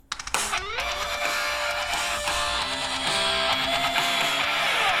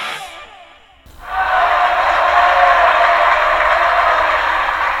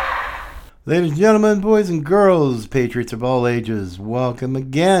Ladies and gentlemen, boys and girls, patriots of all ages, welcome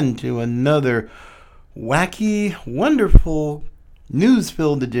again to another wacky, wonderful,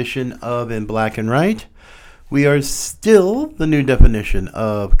 news-filled edition of In Black and White. We are still the new definition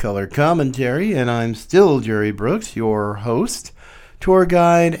of color commentary, and I'm still Jerry Brooks, your host, tour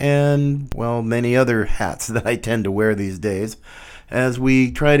guide, and, well, many other hats that I tend to wear these days as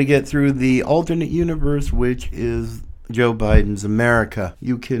we try to get through the alternate universe, which is Joe Biden's America.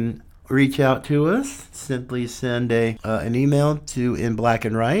 You can reach out to us. Simply send an email to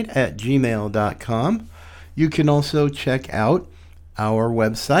inblackandwhite@gmail.com. You can also check out our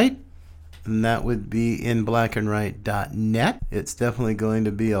website, and that would be inblackandwhite.net. It's definitely going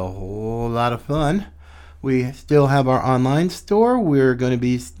to be a whole lot of fun. We still have our online store. We're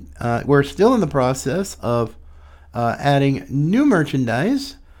still in the process of adding new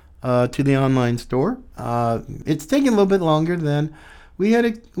merchandise to the online store. It's taking a little bit longer than we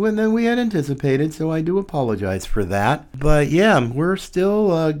had anticipated, so I do apologize for that. But yeah, we're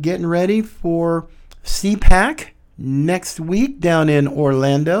still getting ready for CPAC next week down in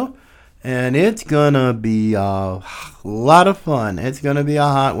Orlando, and it's gonna be a lot of fun. It's gonna be a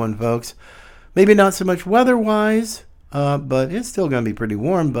hot one, folks. Maybe not so much weather-wise, but it's still gonna be pretty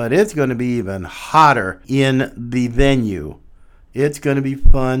warm. But it's gonna be even hotter in the venue. It's going to be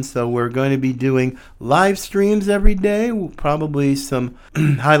fun, so we're going to be doing live streams every day, probably some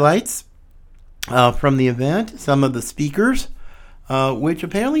highlights from the event, some of the speakers, which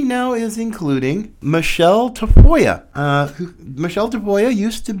apparently now is including Michelle Tafoya. Michelle Tafoya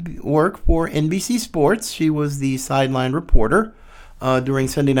used to work for NBC Sports. She was the sideline reporter during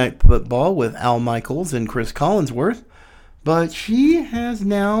Sunday Night Football with Al Michaels and Chris Collinsworth, but she has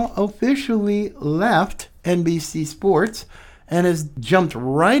now officially left NBC Sports and has jumped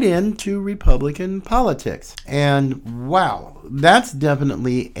right into Republican politics. And wow, that's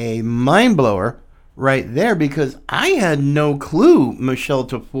definitely a mind blower right there, because I had no clue Michelle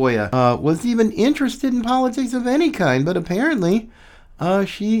Tafoya was even interested in politics of any kind, but apparently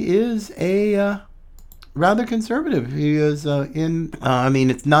she is a rather conservative. She is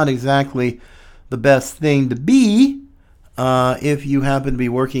it's not exactly the best thing to be if you happen to be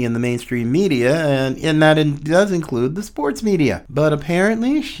working in the mainstream media, and it does include the sports media. But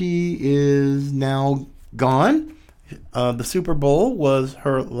apparently she is now gone. The Super Bowl was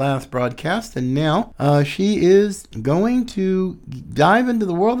her last broadcast, and now she is going to dive into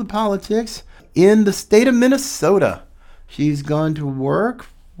the world of politics in the state of Minnesota. She's going to work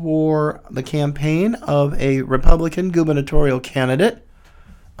for the campaign of a Republican gubernatorial candidate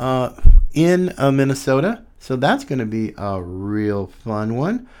in Minnesota. So that's going to be a real fun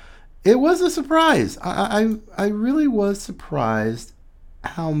one. It was a surprise. I really was surprised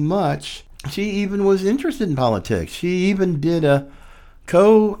how much she even was interested in politics. She even did a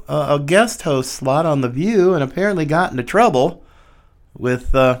guest host slot on The View, and apparently got into trouble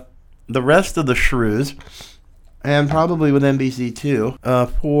with the rest of the shrews, and probably with NBC too,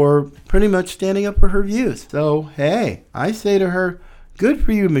 for pretty much standing up for her views. So hey, I say to her, good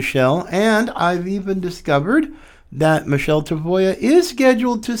for you, Michelle. And I've even discovered that Michelle Tafoya is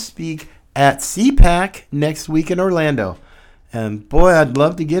scheduled to speak at CPAC next week in Orlando. And boy, I'd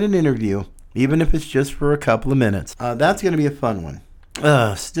love to get an interview, even if it's just for a couple of minutes. That's going to be a fun one.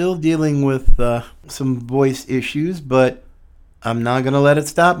 Still dealing with some voice issues, but I'm not going to let it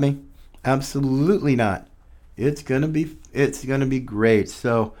stop me. Absolutely not. It's going to be great.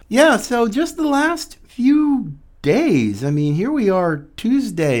 So yeah, so just the last few days. I mean, here we are,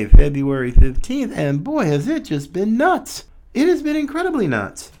 Tuesday, February 15th, and boy, has it just been nuts. It has been incredibly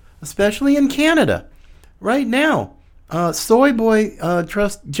nuts, especially in Canada. Right now, soy boy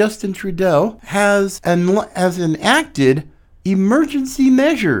Justin Trudeau has enacted emergency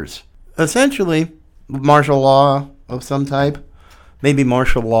measures, essentially martial law of some type, maybe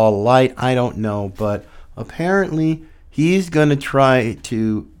martial law light, I don't know, but apparently he's going to try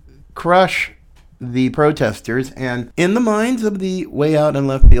to crush the protesters. And in the minds of the way out and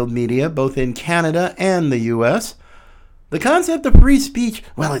left field media, both in Canada and the U.S., the concept of free speech,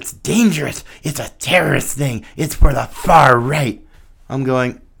 well, it's dangerous. It's a terrorist thing. It's for the far right. I'm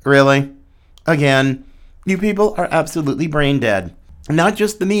going, really? Again, you people are absolutely brain dead. Not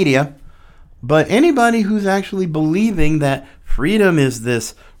just the media, but anybody who's actually believing that freedom is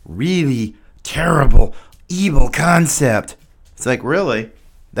this really terrible, evil concept. It's like, really?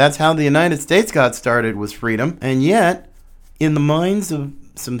 That's how the United States got started, was freedom. And yet, in the minds of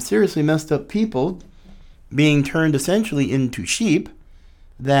some seriously messed up people being turned essentially into sheep,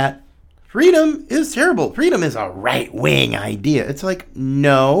 that freedom is terrible. Freedom is a right-wing idea. It's like,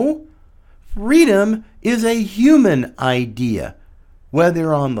 no. Freedom is a human idea.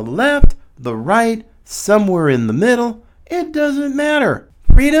 Whether on the left, the right, somewhere in the middle. It doesn't matter.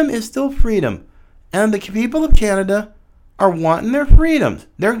 Freedom is still freedom. And the people of Canada are wanting their freedoms.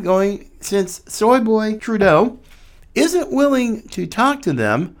 They're going, since Soy Boy Trudeau isn't willing to talk to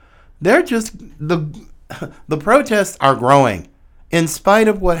them, they're just, the protests are growing. In spite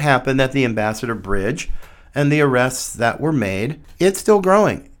of what happened at the Ambassador Bridge and the arrests that were made, it's still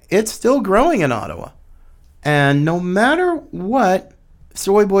growing. It's still growing in Ottawa. And no matter what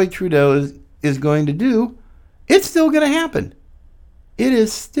Soy Boy Trudeau is going to do, it's still going to happen. It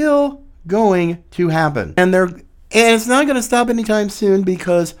is still going to happen. And it's not going to stop anytime soon,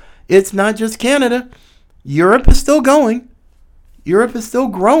 because it's not just Canada. Europe is still going. Europe is still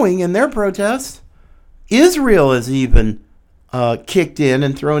growing in their protests. Israel is even kicked in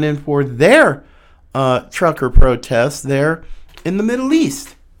and thrown in for their trucker protests there in the Middle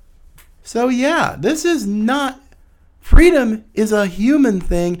East. So yeah, this is not, freedom is a human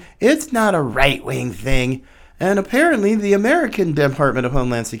thing. It's not a right-wing thing. And apparently the American Department of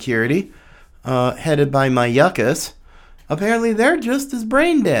Homeland Security, headed by my yuckas, apparently they're just as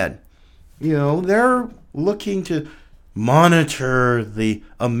brain dead. You know, they're looking to monitor the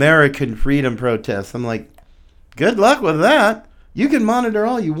American freedom protests. I'm like, good luck with that. You can monitor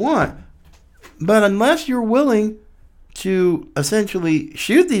all you want. But unless you're willing to essentially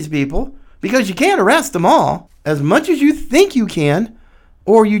shoot these people, because you can't arrest them all, as much as you think you can,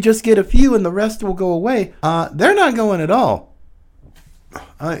 or you just get a few and the rest will go away, they're not going at all.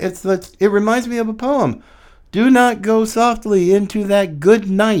 It reminds me of a poem. Do not go softly into that good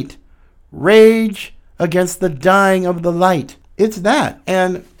night. Rage against the dying of the light. It's that.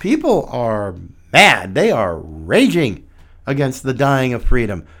 And people are mad. They are raging against the dying of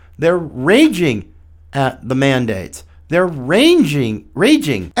freedom. They're raging at the mandates. They're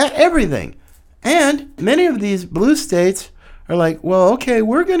raging at everything. And many of these blue states are like, well, okay,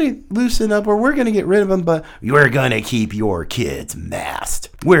 we're going to loosen up, or we're going to get rid of them, but we're going to keep your kids masked.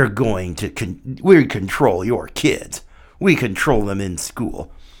 We're going to we control your kids. We control them in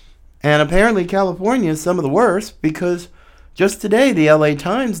school. And apparently California is some of the worst, because just today the LA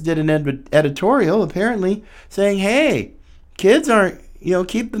Times did an editorial apparently saying, hey, kids aren't,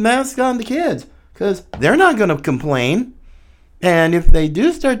 keep the mask on the kids, because they're not going to complain. And if they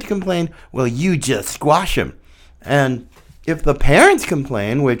do start to complain, well, you just squash them. And if the parents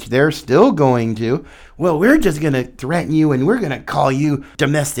complain, which they're still going to, well, we're just going to threaten you, and we're going to call you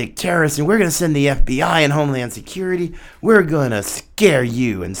domestic terrorists, and we're going to send the FBI and Homeland Security. We're going to scare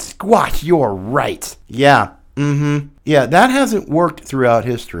you and squash your rights. Yeah, Yeah, that hasn't worked throughout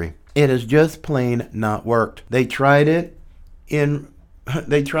history. It has just plain not worked. They tried it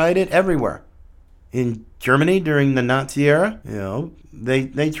everywhere. In Germany during the Nazi era,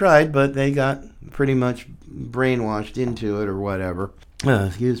 they tried, but they got pretty much brainwashed into it or whatever.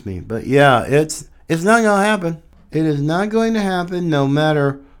 Excuse me. But yeah, it's not going to happen. It is not going to happen, no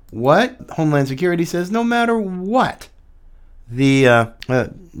matter what Homeland Security says, no matter what the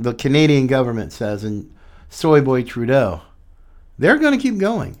Canadian government says, and Soy Boy Trudeau. They're going to keep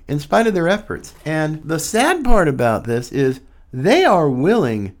going in spite of their efforts. And the sad part about this is they are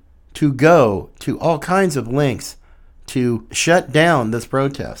willing to go to all kinds of lengths to shut down this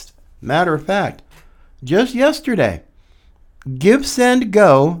protest. Matter of fact, just yesterday, Give, Send,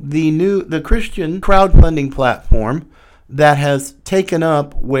 Go, the Christian crowdfunding platform that has taken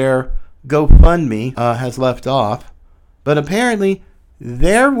up where GoFundMe has left off, but apparently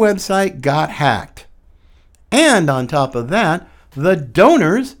their website got hacked. And on top of that, the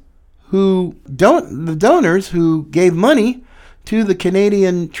donors who gave money to the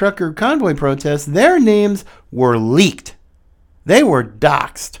Canadian trucker convoy protests, their names were leaked. They were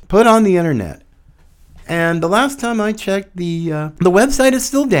doxxed, put on the internet. And the last time I checked, the website is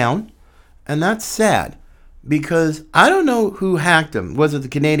still down, and that's sad, because I don't know who hacked them. Was it the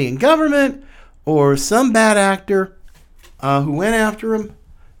Canadian government or some bad actor who went after them?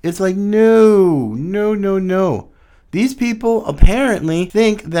 It's like, no. These people apparently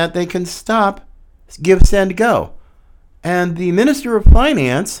think that they can stop Give, Send, Go. And the Minister of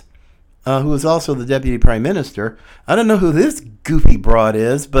Finance, who is also the Deputy Prime Minister, I don't know who this goofy broad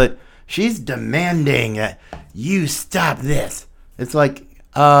is, but she's demanding that you stop this. It's like,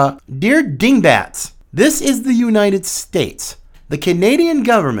 dear dingbats, this is the United States. The Canadian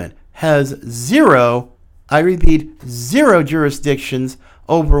government has zero jurisdictions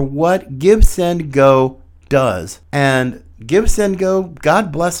over what Give, Send, Go does. And Give, Send, Go,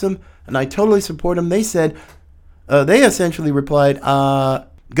 God bless them, and I totally support them. They said, they essentially replied,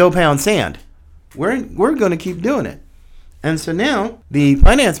 go pound sand. We're going to keep doing it. And so now the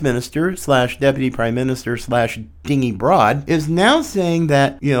finance minister slash deputy prime minister slash dingy broad is now saying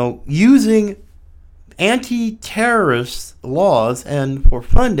that, using anti-terrorist laws and for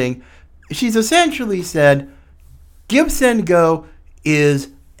funding, she's essentially said Give, Send, Go is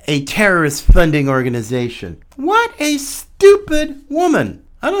a terrorist funding organization. What a stupid woman.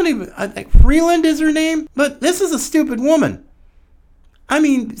 I think Freeland is her name, but this is a stupid woman. I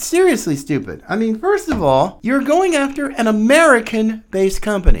mean, seriously stupid. I mean, first of all, you're going after an American-based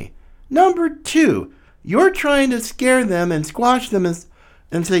company. Number two, you're trying to scare them and squash them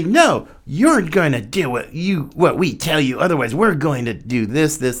and say, no, you're going to do what we tell you. Otherwise, we're going to do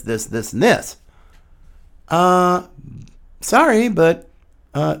this, and this. Sorry, but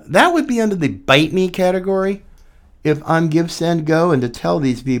that would be under the bite me category. If I'm Give, Send, Go and to tell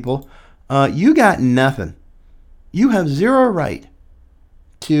these people, you got nothing. You have zero right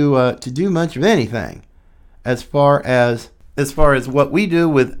to do much of anything as far as what we do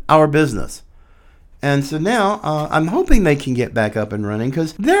with our business. And so now I'm hoping they can get back up and running,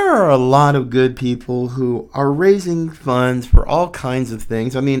 because there are a lot of good people who are raising funds for all kinds of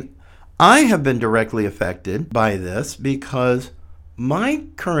things. I mean, I have been directly affected by this because my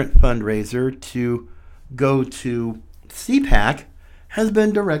current fundraiser to go to CPAC has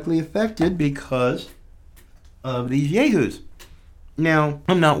been directly affected because of these yahoos. Now,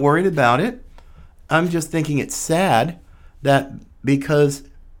 I'm not worried about it. I'm just thinking it's sad that because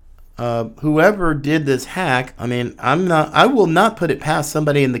whoever did this hack, I will not put it past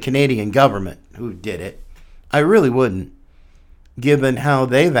somebody in the Canadian government who did it. I really wouldn't. Given how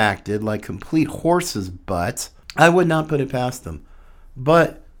they've acted like complete horses' butts, I would not put it past them.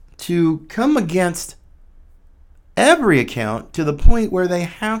 But to come against every account to the point where they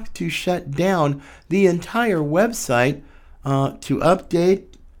have to shut down the entire website to update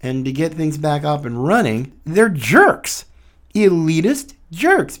and to get things back up and running, they're jerks. Elitist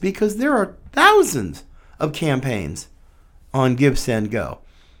jerks, because there are thousands of campaigns on Give, Send, Go.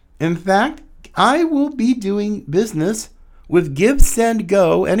 In fact, I will be doing business with Give, Send,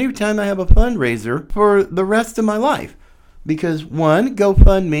 Go anytime I have a fundraiser for the rest of my life. Because one,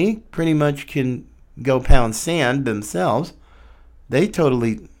 GoFundMe pretty much can go pound sand themselves. They've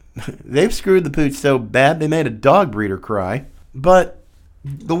screwed the pooch so bad they made a dog breeder cry. But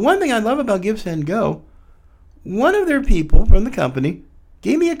the one thing I love about Give, Send, Go, one of their people from the company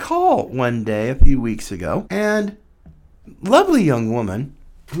gave me a call one day a few weeks ago, and lovely young woman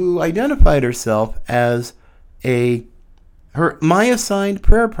who identified herself as my assigned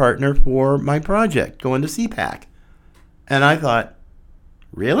prayer partner for my project going to CPAC. And I thought,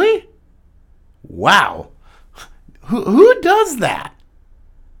 really? Wow. Who does that?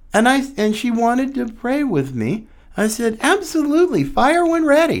 And she wanted to pray with me. I said, absolutely, fire when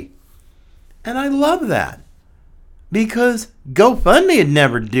ready. And I love that, because GoFundMe would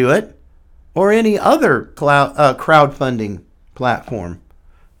never do it, or any other crowdfunding platform.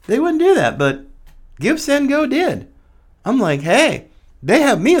 They wouldn't do that, but Give, Send, Go did. I'm like, hey, they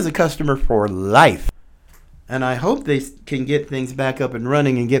have me as a customer for life. And I hope they can get things back up and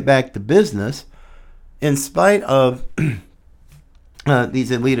running and get back to business in spite of these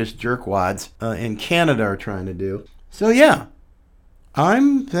elitist jerkwads in Canada are trying to do. So yeah,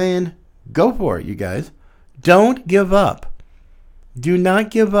 I'm saying go for it, you guys. Don't give up. Do not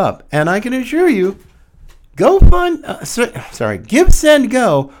give up. And I can assure you, Give, Send,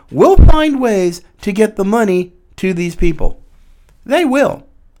 Go will find ways to get the money to these people. They will.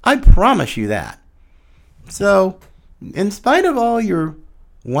 I promise you that. So, in spite of all your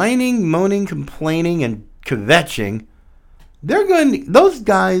whining, moaning, complaining, and kvetching, those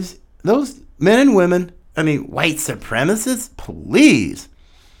men and women, white supremacists, please.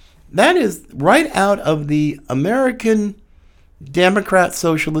 That is right out of the American Democrat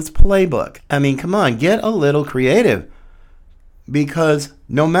Socialist playbook. Come on, get a little creative. Because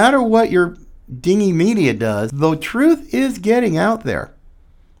no matter what your dingy media does, the truth is getting out there.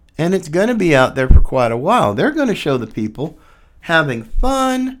 And it's going to be out there for quite a while. They're going to show the people having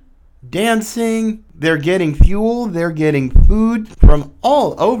fun, dancing. They're getting fuel. They're getting food from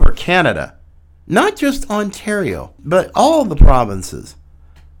all over Canada. Not just Ontario, but all the provinces.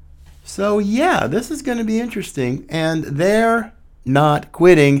 So yeah, this is going to be interesting. And they're not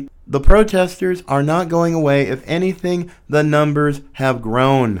quitting. The protesters are not going away. If anything, the numbers have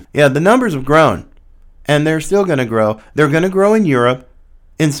grown. Yeah, the numbers have grown. And they're still going to grow. They're going to grow in Europe.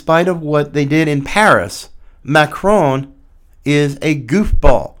 In spite of what they did in Paris, Macron is a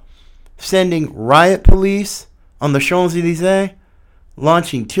goofball, sending riot police on the Champs-Élysées,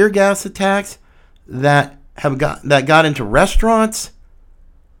 launching tear gas attacks that got into restaurants.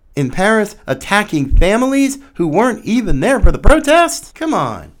 in Paris attacking families who weren't even there for the protests? Come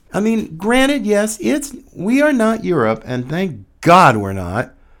on. I mean, granted, yes, we are not Europe, and thank God we're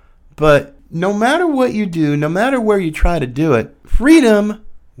not. But no matter what you do, no matter where you try to do it, freedom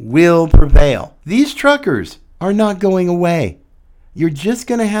will prevail. These truckers are not going away. You're just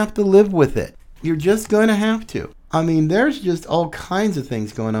going to have to live with it. You're just going to have to. I mean, there's just all kinds of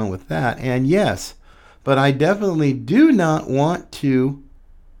things going on with that. And yes, but I definitely do not want to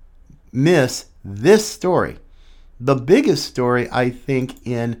miss this story. The biggest story, I think,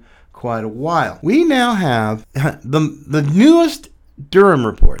 in quite a while. We now have the newest Durham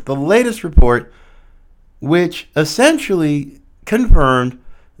report, the latest report, which essentially confirmed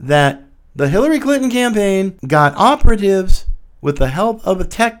that the Hillary Clinton campaign got operatives with the help of a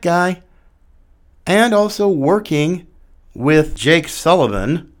tech guy and also working with Jake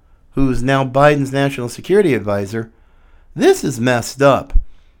Sullivan, who's now Biden's national security advisor. This is messed up.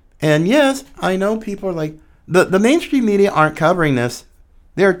 And yes, I know people are like, the mainstream media aren't covering this.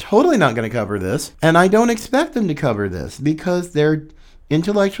 They're totally not going to cover this. And I don't expect them to cover this because they're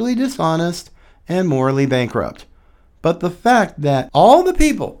intellectually dishonest and morally bankrupt. But the fact that all the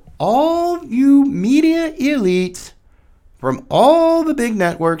people, all you media elites from all the big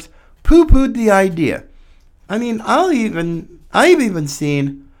networks poo-pooed the idea. I mean, I've even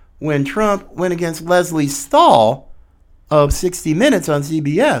seen when Trump went against Leslie Stahl of 60 Minutes on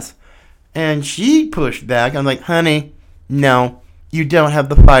CBS, and she pushed back. I'm like, honey, no, you don't have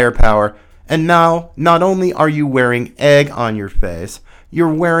the firepower. And now, not only are you wearing egg on your face,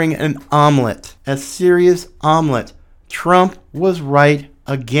 you're wearing an omelet, a serious omelet. Trump was right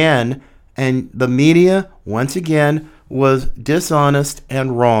again, and the media, once again, was dishonest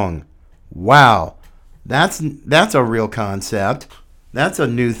and wrong. Wow, that's a real concept. That's a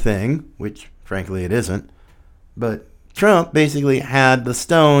new thing, which frankly it isn't. But Trump basically had the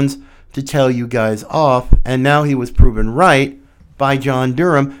stones to tell you guys off, and now he was proven right by John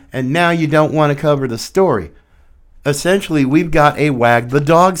Durham, and now you don't want to cover the story. Essentially, we've got a wag the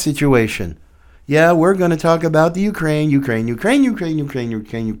dog situation. Yeah, we're going to talk about the Ukraine,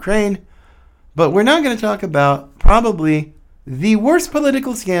 but we're not going to talk about probably the worst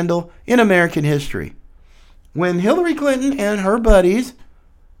political scandal in American history. When Hillary Clinton and her buddies,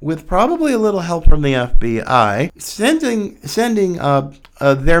 with probably a little help from the FBI, sending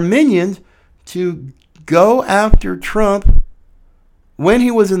their minions to go after Trump when he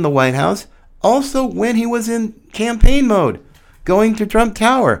was in the White House, also when he was in campaign mode, going to Trump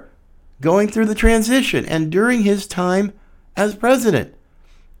Tower, going through the transition, and during his time as president.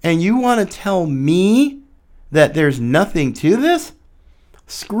 And you want to tell me that there's nothing to this?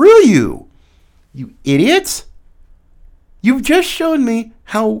 Screw you, you idiots. You've just shown me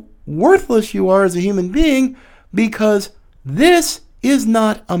how worthless you are as a human being because this is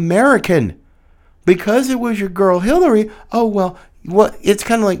not American. Because it was your girl Hillary, oh, well, it's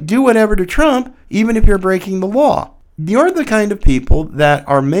kind of like do whatever to Trump, even if you're breaking the law. You're the kind of people that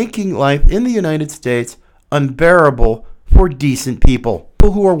are making life in the United States unbearable for decent people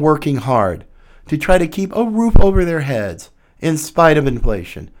who are working hard to try to keep a roof over their heads in spite of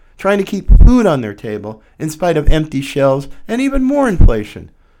inflation, trying to keep food on their table in spite of empty shelves and even more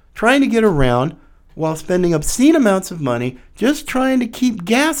inflation, trying to get around while spending obscene amounts of money just trying to keep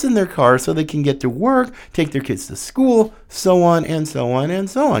gas in their car so they can get to work, take their kids to school, so on and so on and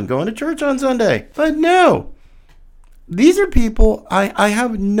so on, going to church on Sunday. But no, these are people, I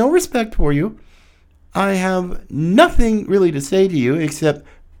have no respect for you. I have nothing really to say to you except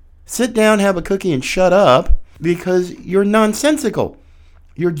sit down, have a cookie, and shut up because you're nonsensical.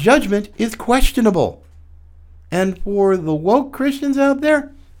 Your judgment is questionable. And for the woke Christians out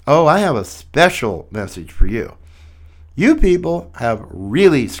there, oh, I have a special message for you. You people have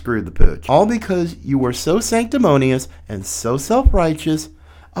really screwed the pooch. All because you were so sanctimonious and so self-righteous.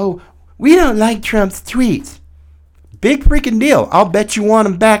 Oh, we don't like Trump's tweets. Big freaking deal. I'll bet you want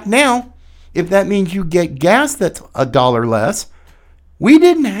them back now. If that means you get gas that's $1 less. We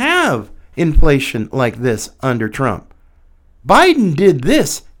didn't have inflation like this under Trump. Biden did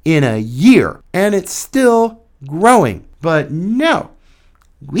this in a year, and it's still growing. But no,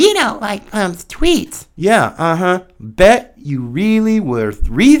 we don't like Trump's tweets. Yeah, Bet you really were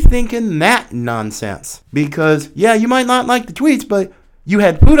rethinking that nonsense. Because, yeah, you might not like the tweets, but you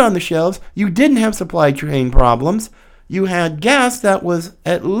had food on the shelves. You didn't have supply chain problems. You had gas that was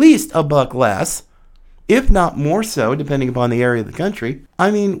at least $1 less, if not more so, depending upon the area of the country. I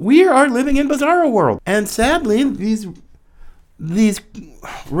mean, we are living in bizarro world. And sadly, these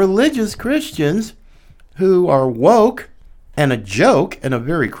religious Christians who are woke and a joke, and a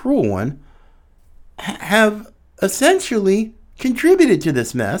very cruel one, have essentially contributed to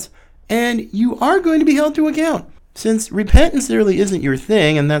this mess, and you are going to be held to account. Since repentance really isn't your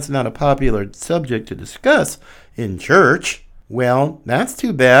thing, and that's not a popular subject to discuss in church, well, that's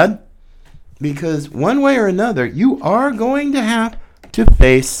too bad, because one way or another, you are going to have to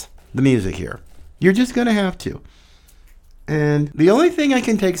face the music here. You're just going to have to. And the only thing I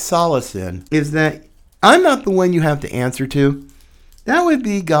can take solace in is that I'm not the one you have to answer to. That would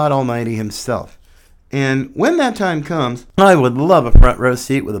be God Almighty himself. And when that time comes, I would love a front row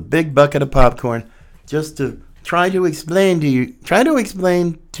seat with a big bucket of popcorn just to try to explain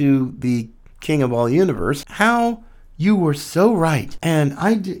to the King of all universe how you were so right. And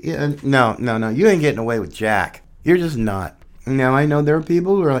no, you ain't getting away with jack. You're just not. Now, I know there are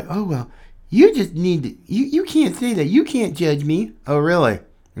people who are like, oh, well, you just need to, you can't say that. You can't judge me. Oh, really?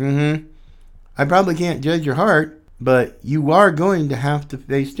 Mm-hmm. I probably can't judge your heart, but you are going to have to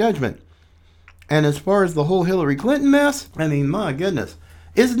face judgment. And as far as the whole Hillary Clinton mess, I mean, my goodness,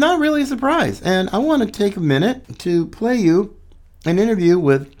 it's not really a surprise. And I want to take a minute to play you an interview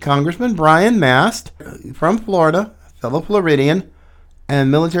with Congressman Brian Mast from Florida, fellow Floridian and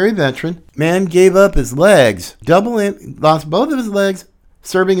military veteran. Man gave up his legs, lost both of his legs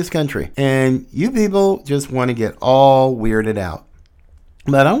serving his country. And you people just want to get all weirded out.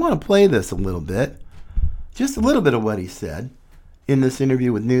 But I want to play this a little bit, just a little bit of what he said in this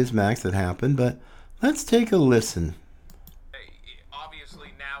interview with Newsmax that happened, but let's take a listen. Obviously,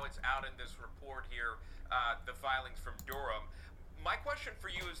 now it's out in this report here, the filings from Durham. My question for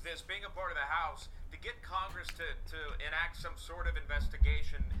you is this: being a part of the House, to get Congress to enact some sort of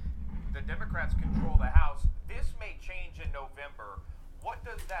investigation, the Democrats control the House. This may change in November. What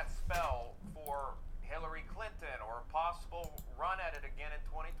does that spell for Hillary Clinton or a possible run at it again in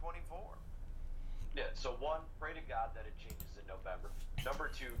 2024? Yeah, so one, pray to God that it changes in November.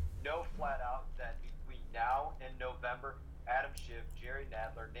 Number two, know flat out that between now and November, Adam Schiff, Jerry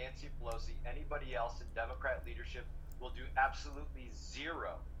Nadler, Nancy Pelosi, anybody else in Democrat leadership will do absolutely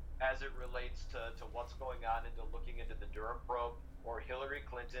zero as it relates to what's going on into looking into the Durham probe or Hillary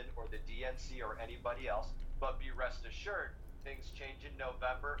Clinton or the DNC or anybody else. But be rest assured, things change in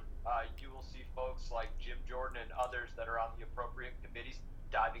November. You will see folks like Jim Jordan and others that are on the appropriate committees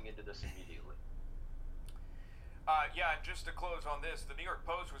diving into this immediately. Yeah, and just to close on this, the New York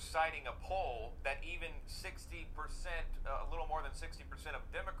Post was citing a poll that even 60%, a little more than 60% of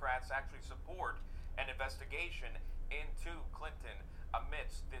Democrats actually support an investigation into Clinton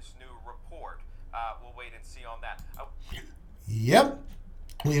amidst this new report. We'll wait and see on that. Yep,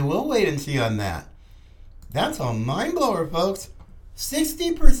 we will wait and see on that. That's a mind blower, folks.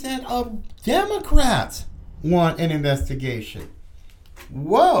 60% of Democrats want an investigation.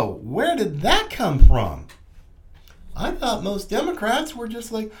 Whoa, where did that come from? I thought most Democrats were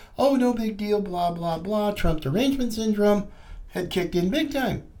just like, oh, no big deal, blah, blah, blah. Trump derangement syndrome had kicked in big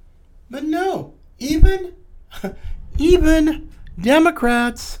time. But no, even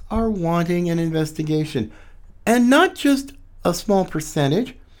Democrats are wanting an investigation. And not just a small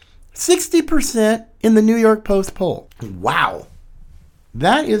percentage, 60% in the New York Post poll. Wow.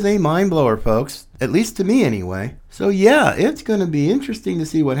 That is a mind blower, folks, at least to me anyway. So yeah, it's going to be interesting to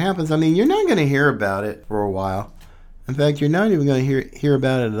see what happens. I mean, you're not going to hear about it for a while. In fact, you're not even going to hear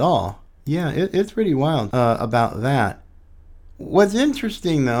about it at all. Yeah, it's pretty wild about that. What's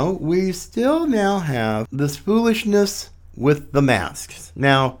interesting, though, we still now have this foolishness with the masks.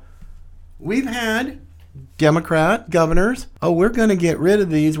 Now, we've had Democrat governors, oh, we're going to get rid of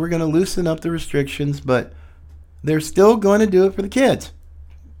these, we're going to loosen up the restrictions, but they're still going to do it for the kids.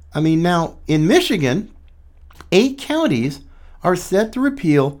 I mean, now, in Michigan, 8 counties are set to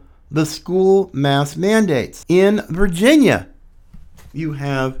repeal the school mask mandates. In Virginia, you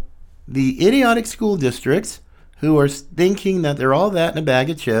have the idiotic school districts who are thinking that they're all that in a bag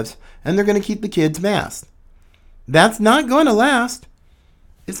of chips, and they're going to keep the kids masked. That's not going to last.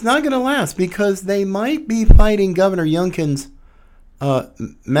 It's not going to last because they might be fighting Governor Youngkin's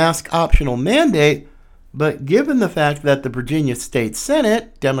mask optional mandate, but given the fact that the Virginia State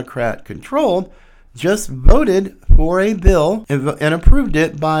Senate, Democrat controlled, just voted for a bill and approved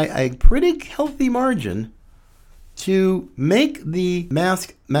it by a pretty healthy margin to make the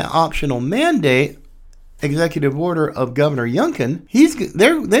mask optional mandate executive order of Governor Youngkin.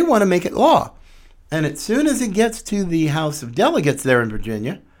 They want to make it law. And as soon as it gets to the House of Delegates there in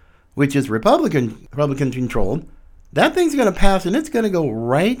Virginia, which is Republican controlled, that thing's going to pass and it's going to go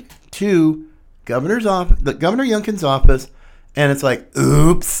right to Governor Youngkin's office. And it's like,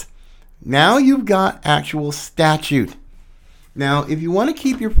 oops. Now you've got actual statute. Now, if you want to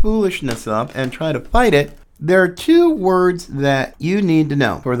keep your foolishness up and try to fight it, there are 2 words that you need to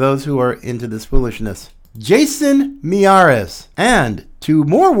know for those who are into this foolishness. Jason Miyares, and 2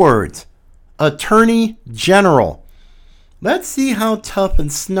 more words, Attorney General. Let's see how tough and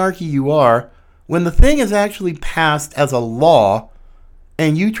snarky you are when the thing is actually passed as a law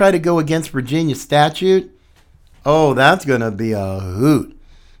and you try to go against Virginia statute. Oh, that's going to be a hoot.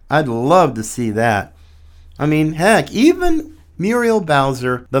 I'd love to see that. I mean, heck, even Muriel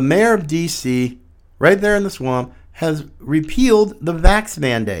Bowser, the mayor of D.C., right there in the swamp, has repealed the vax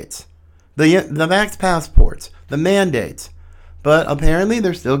mandates, the vax passports, the mandates. But apparently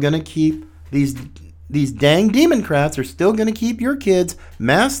they're still going to keep these dang Democrats are still going to keep your kids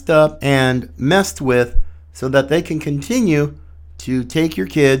masked up and messed with so that they can continue to take your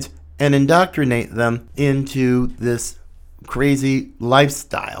kids and indoctrinate them into this crazy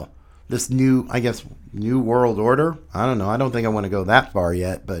lifestyle, this new world order. I don't know. I don't think I want to go that far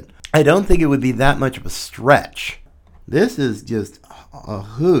yet, but I don't think it would be that much of a stretch. This is just a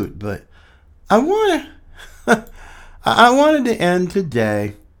hoot, but I wanted to end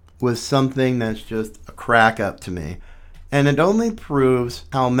today with something that's just a crack up to me, and it only proves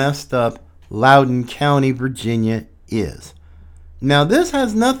how messed up Loudoun County, Virginia is. Now, this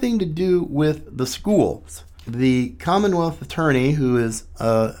has nothing to do with the schools. The Commonwealth attorney, who is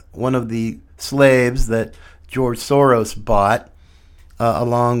one of the slaves that George Soros bought,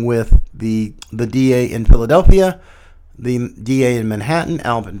 along with the DA in Philadelphia, the DA in Manhattan,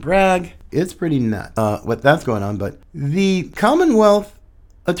 Alvin Bragg. It's pretty nuts what that's going on. But the Commonwealth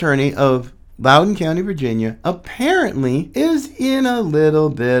attorney of Loudoun County, Virginia, apparently is in a little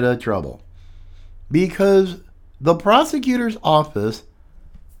bit of trouble because the prosecutor's office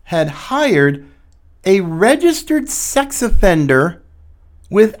had hired a registered sex offender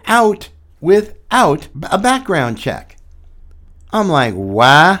without a background check. I'm like,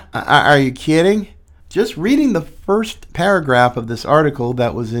 why? Are you kidding? Just reading the first paragraph of this article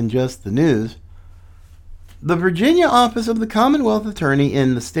that was in Just the News, the Virginia office of the Commonwealth Attorney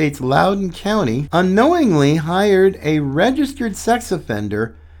in the state's Loudoun County unknowingly hired a registered sex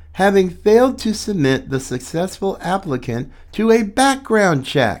offender, having failed to submit the successful applicant to a background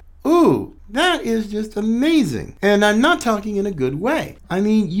check. Ooh, that is just amazing. And I'm not talking in a good way. I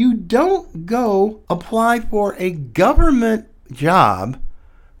mean, you don't go apply for a government job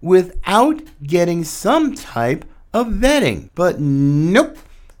without getting some type of vetting. But nope.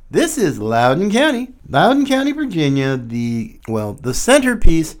 This is Loudoun County, Virginia, the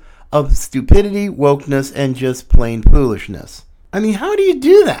centerpiece of stupidity, wokeness, and just plain foolishness. I mean, how do you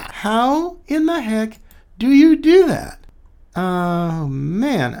do that? How in the heck do you do that? Oh,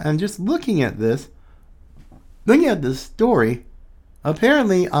 man. And just looking at this story,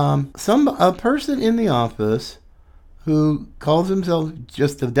 apparently a person in the office who calls himself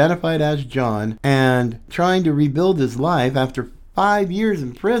just identified as John and trying to rebuild his life after 5 years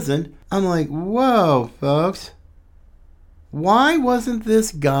in prison. I'm like, whoa, folks. Why wasn't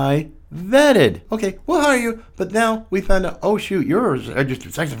this guy vetted? Okay, we'll hire you, but now we found out, oh shoot, you're a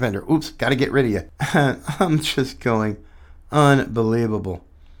registered sex offender. Oops, gotta get rid of you. I'm just going, unbelievable.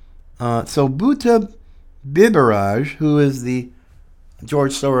 So Buta Biberaj, who is the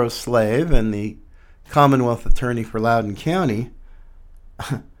George Soros slave and the Commonwealth attorney for Loudoun County,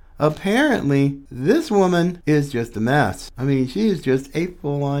 apparently this woman is just a mess. I mean, she is just a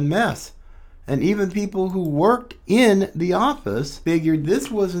full-on mess. And even people who worked in the office figured this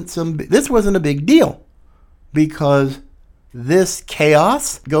wasn't a big deal because this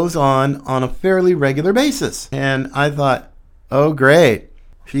chaos goes on a fairly regular basis. And I thought, oh great,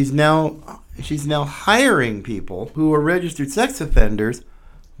 she's now hiring people who are registered sex offenders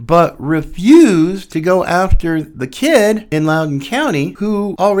but refuse to go after the kid in Loudoun County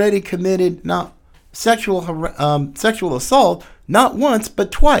who already committed not sexual assault not once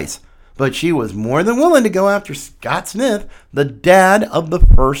but twice. But she was more than willing to go after Scott Smith, the dad of the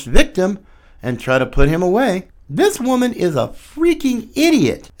first victim, and try to put him away. This woman is a freaking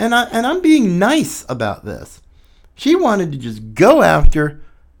idiot, and I'm being nice about this. She wanted to just go after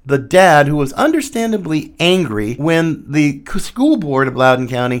the dad, who was understandably angry when the school board of Loudoun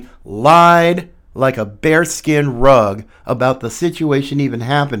County lied like a bearskin rug about the situation even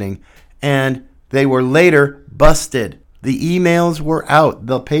happening, and they were later busted. The emails were out.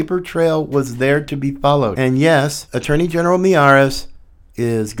 The paper trail was there to be followed. And yes, Attorney General Miyares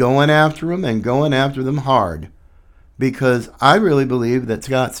is going after them and going after them hard, because I really believe that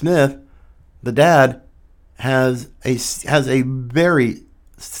Scott Smith, the dad, has a very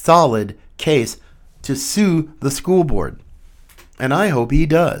solid case to sue the school board. And I hope he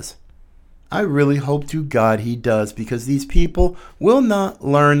does. I really hope to God he does, because these people will not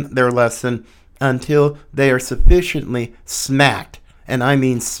learn their lesson until they are sufficiently smacked. And I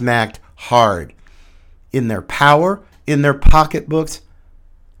mean smacked hard. in their power, in their pocketbooks,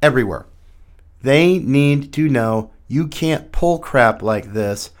 everywhere. They need to know you can't pull crap like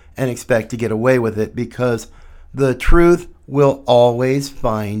this and expect to get away with it, because the truth will always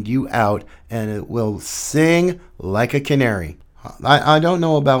find you out, and it will sing like a canary. I don't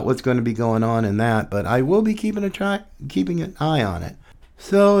know about what's going to be going on in that, but I will be keeping an eye on it.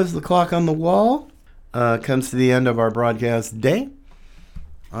 So as the clock on the wall comes to the end of our broadcast day,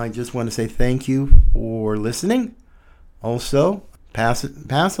 I just want to say thank you for listening. Also,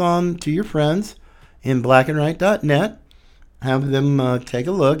 pass on to your friends in blackandright.net. Have them take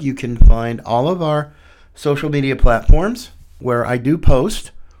a look. You can find all of our social media platforms where I do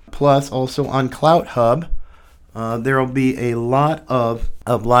post, plus also on Clout Hub. There will be a lot of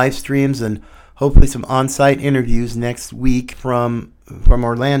live streams and hopefully some on-site interviews next week from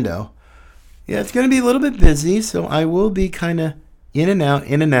Orlando. Yeah, it's going to be a little bit busy, so I will be kind of in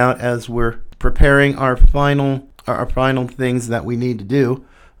and out as we're preparing our final things that we need to do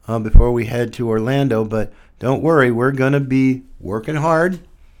before we head to Orlando. But don't worry, we're going to be working hard.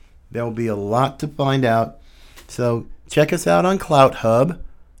 There will be a lot to find out. So check us out on Clout Hub,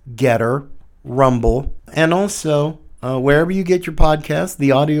 Getter, Rumble, and also wherever you get your podcast,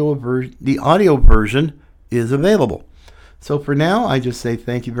 the audio version is available. So for now, I just say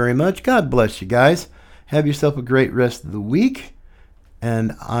thank you very much. God bless you guys. Have yourself a great rest of the week,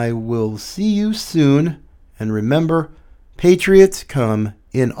 and I will see you soon. And remember, Patriots come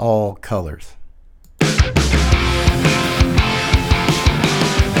in all colors.